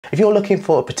If you're looking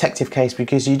for a protective case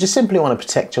because you just simply want to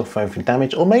protect your phone from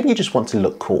damage, or maybe you just want to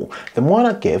look cool, then why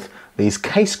not give these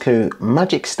Casekoo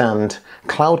magicstand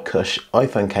CloudCush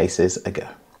iPhone cases a go.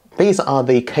 These are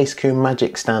the Casekoo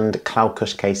magicstand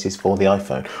CloudCush cases for the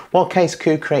iPhone. While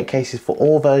Casekoo create cases for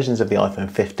all versions of the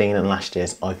iPhone 15 and last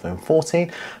year's iPhone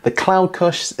 14, the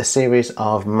CloudCush, a series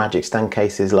of magicstand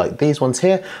cases like these ones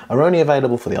here, are only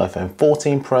available for the iPhone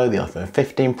 14 Pro, the iPhone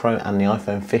 15 Pro and the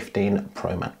iPhone 15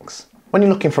 Pro Max. When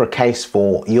you're looking for a case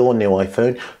for your new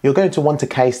iPhone, you're going to want a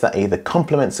case that either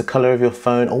complements the colour of your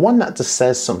phone or one that just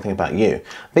says something about you.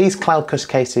 These CloudCush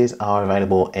cases are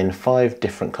available in 5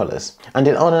 different colours. And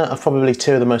in honour of probably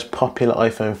 2 of the most popular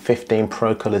iPhone 15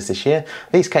 Pro colours this year,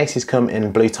 these cases come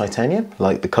in blue titanium,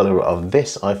 like the colour of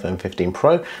this iPhone 15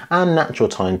 Pro, and natural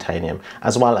titanium,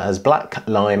 as well as black,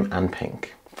 lime and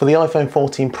pink. For the iPhone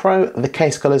 14 Pro, the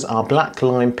case colours are black,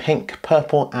 lime, pink,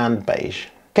 purple and beige.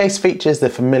 Case features the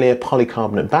familiar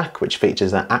polycarbonate back, which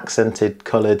features that accented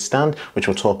coloured stand, which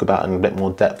we'll talk about in a bit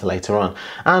more depth later on,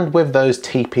 and with those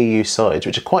TPU sides,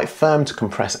 which are quite firm to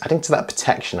compress, adding to that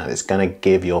protection that it's going to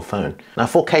give your phone. Now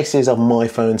for cases of my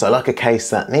phones, I like a case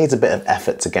that needs a bit of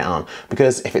effort to get on,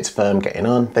 because if it's firm getting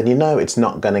on, then you know it's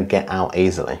not going to get out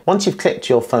easily. Once you've clipped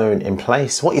your phone in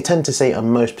place, what you tend to see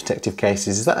on most protective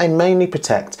cases is that they mainly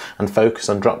protect and focus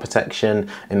on drop protection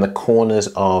in the corners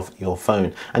of your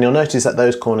phone, and you'll notice that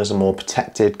those corners are more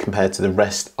protected compared to the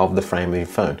rest of the frame of your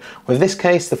phone. With this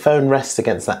case, the phone rests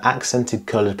against that accented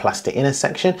coloured plastic inner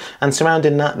section, and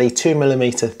surrounding that the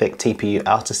 2mm thick TPU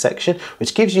outer section,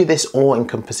 which gives you this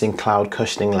all-encompassing cloud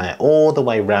cushioning layer all the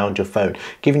way around your phone,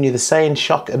 giving you the same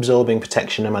shock absorbing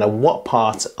protection no matter what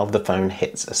part of the phone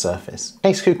hits a surface.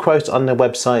 Casekoo quote on their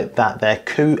website that their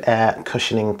Koo Air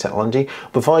Cushioning Technology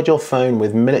provide your phone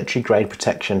with military grade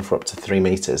protection for up to 3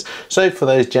 meters. So for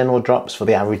those general drops for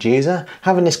the average user,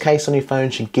 having this case on your phone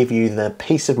should give you the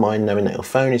peace of mind knowing that your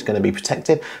phone is going to be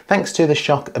protected thanks to the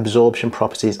shock absorption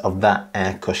properties of that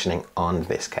air cushioning on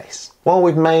this case. While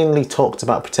we've mainly talked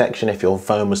about protection if your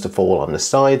phone was to fall on the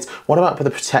sides, what about for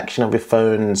the protection of your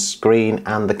phone's screen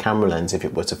and the camera lens if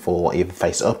it were to fall either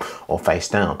face up or face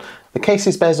down? The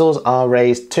case's bezels are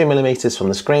raised 2mm from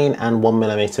the screen and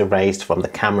 1mm raised from the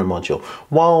camera module.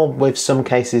 While with some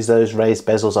cases those raised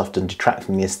bezels often detract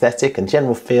from the aesthetic and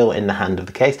general feel in the hand of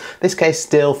the case, this case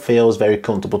still feels very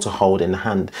comfortable to hold in the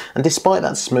hand. And despite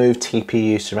that smooth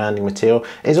TPU surrounding material,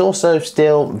 it is also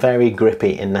still very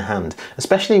grippy in the hand,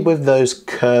 especially with those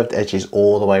curved edges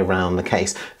all the way around the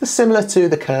case. They're similar to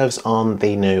the curves on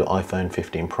the new iPhone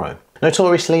 15 Pro.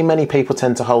 Notoriously, many people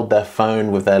tend to hold their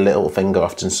phone with their little finger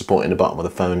often supporting the bottom of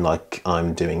the phone like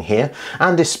I'm doing here.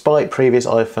 And despite previous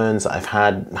iPhones that I've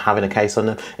had having a case on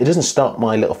them, it doesn't stop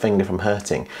my little finger from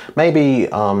hurting.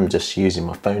 Maybe I'm just using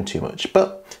my phone too much,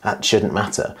 but that shouldn't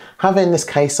matter. Having this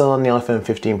case on the iPhone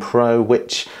 15 Pro,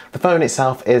 which the phone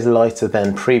itself is lighter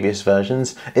than previous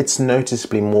versions, it's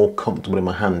noticeably more comfortable in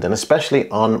my hand and especially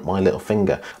on my little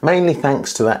finger, mainly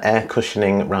thanks to that air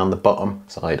cushioning around the bottom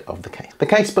side of the case. The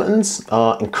case buttons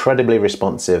are incredibly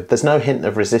responsive. There's no hint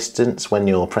of resistance when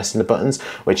you're pressing the buttons,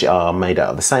 which are made out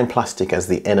of the same plastic as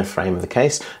the inner frame of the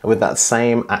case with that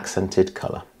same accented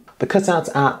colour. The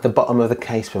cutouts at the bottom of the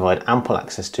case provide ample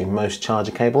access to most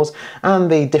charger cables,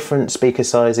 and the different speaker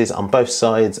sizes on both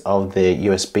sides of the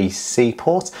USB-C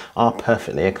port are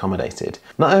perfectly accommodated.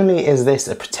 Not only is this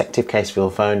a protective case for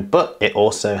your phone, but it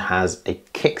also has a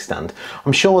kickstand.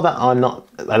 I'm sure that I'm not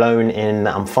alone in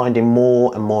that I'm finding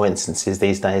more and more instances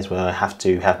these days where I have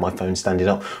to have my phone standing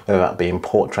up, whether that be in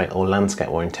portrait or landscape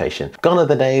orientation. Gone are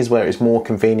the days where it's more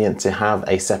convenient to have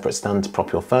a separate stand to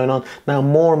prop your phone on. Now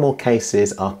more and more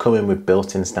cases are coming with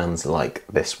built-in stands like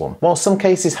this one. While some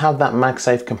cases have that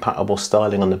MagSafe compatible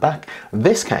styling on the back,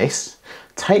 this case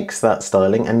takes that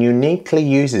styling and uniquely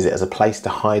uses it as a place to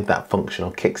hide that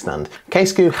functional kickstand.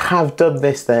 Casekoo have dubbed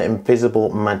this their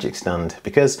invisible magic stand,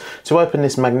 because to open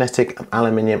this magnetic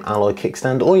aluminium alloy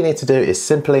kickstand, all you need to do is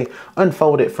simply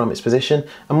unfold it from its position,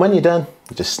 and when you're done,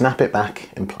 you just snap it back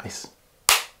in place.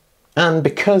 And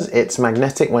because it's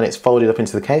magnetic when it's folded up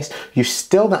into the case, you've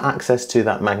still got access to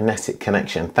that magnetic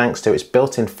connection thanks to its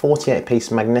built-in 48-piece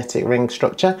magnetic ring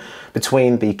structure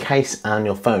between the case and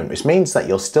your phone, which means that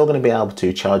you're still going to be able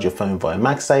to charge your phone via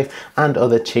MagSafe and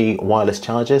other Qi wireless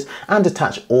chargers, and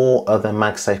attach all other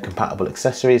MagSafe compatible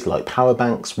accessories like power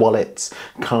banks, wallets,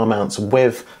 car mounts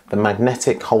with the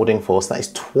magnetic holding force that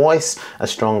is twice as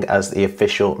strong as the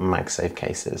official MagSafe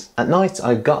cases. At night,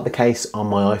 I've got the case on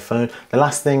my iPhone. The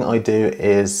last thing I do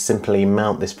is simply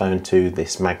mount this phone to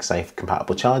this MagSafe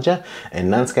compatible charger in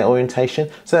landscape orientation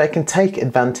so that it can take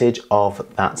advantage of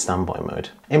that standby mode.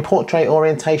 In portrait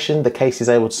orientation, the case is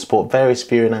able to support various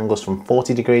viewing angles from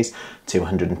 40 degrees to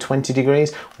 120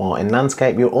 degrees, while in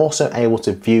landscape you're also able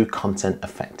to view content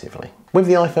effectively. With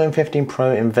the iPhone 15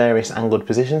 Pro in various angled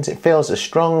positions, it feels as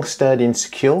strong, sturdy and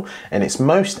secure in its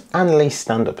most and least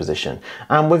stand-up position.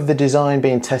 And with the design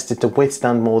being tested to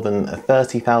withstand more than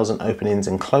 30,000 openings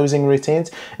and closing routines,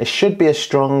 it should be as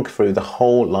strong through the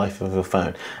whole life of the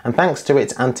phone. And thanks to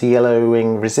its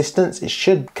anti-yellowing resistance, it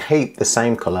should keep the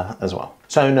same colour as well.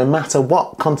 So no matter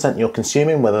what content you're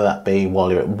consuming, whether that be while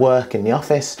you're at work, in the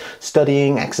office,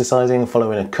 studying, exercising,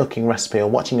 following a cooking recipe or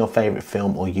watching your favourite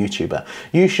film or YouTuber,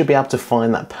 you should be able to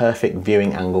find that perfect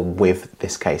viewing angle with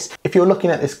this case. If you're looking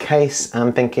at this case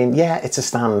and thinking, yeah, it's a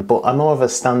stand, but I'm more of a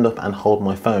stand up and hold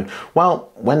my phone.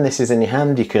 Well, when this is in your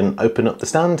hand, you can open up the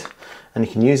stand and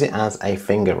you can use it as a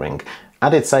finger ring.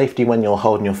 Added safety when you're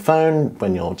holding your phone,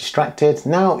 when you're distracted.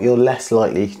 Now you're less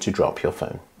likely to drop your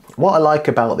phone. What I like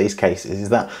about these cases is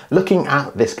that looking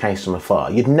at this case from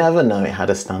afar, you'd never know it had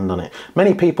a stand on it.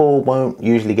 Many people won't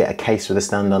usually get a case with a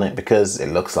stand on it because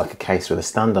it looks like a case with a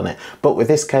stand on it. But with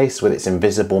this case, with its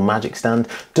invisible magic stand,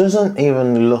 doesn't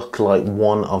even look like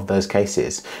one of those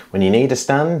cases. When you need a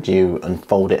stand, you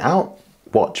unfold it out,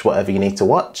 watch whatever you need to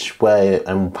watch, where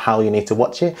and how you need to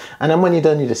watch it, and then when you're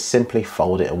done, you just simply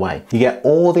fold it away. You get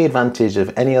all the advantage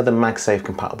of any other MagSafe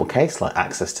compatible case, like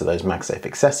access to those MagSafe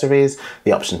accessories,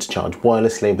 the option to charge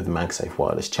wirelessly with the MagSafe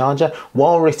wireless charger,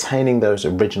 while retaining those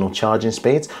original charging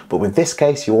speeds. But with this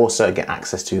case, you also get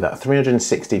access to that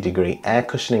 360-degree air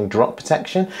cushioning drop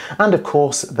protection, and of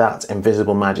course, that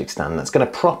invisible magic stand that's going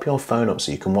to prop your phone up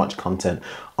so you can watch content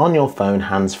on your phone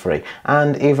hands-free.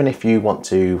 And even if you want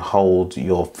to hold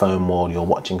your phone while you're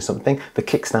watching something, the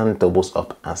kickstand doubles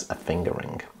up as a finger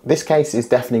ring. This case is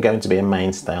definitely going to be a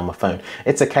mainstay on my phone.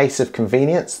 It's a case of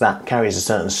convenience that carries a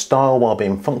certain style while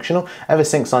being functional. Ever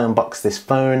since I unboxed this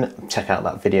phone, check out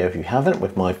that video if you haven't,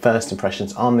 with my first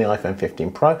impressions on the iPhone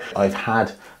 15 Pro, I've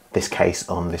had this case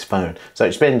on this phone. So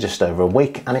it's been just over a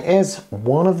week and it is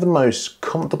one of the most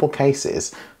comfortable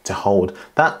cases to hold.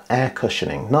 That air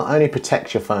cushioning not only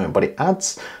protects your phone, but it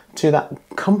adds to that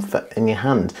comfort in your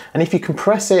hand. And if you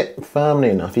compress it firmly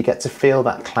enough, you get to feel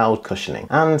that cloud cushioning.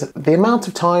 And the amount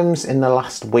of times in the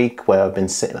last week where I've been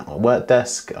sitting at my work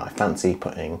desk, I fancy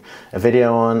putting a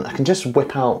video on, I can just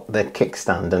whip out the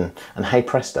kickstand and hey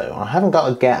presto, I haven't got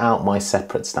to get out my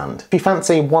separate stand. If you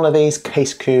fancy one of these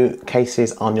Casekoo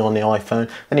cases on your new iPhone,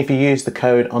 then if you use the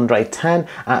code Andre10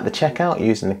 at the checkout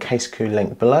using the Casekoo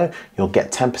link below, you'll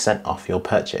get 10% off your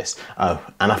purchase. Oh,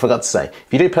 and I forgot to say,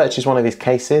 if you do purchase one of these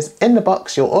cases, in the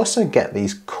box you'll also get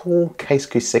these cool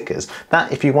Casekoo stickers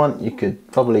that, if you want, you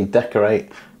could probably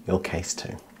decorate your case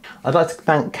too. I'd like to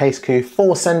thank Casekoo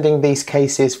for sending these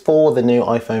cases for the new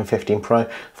iPhone 15 Pro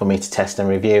for me to test and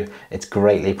review. It's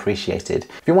greatly appreciated.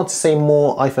 If you want to see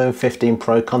more iPhone 15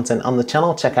 Pro content on the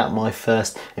channel, check out my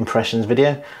first impressions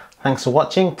video. Thanks for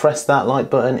watching. Press that like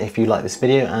button if you like this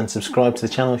video and subscribe to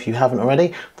the channel if you haven't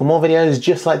already for more videos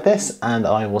just like this, and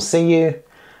I will see you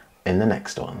in the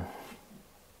next one.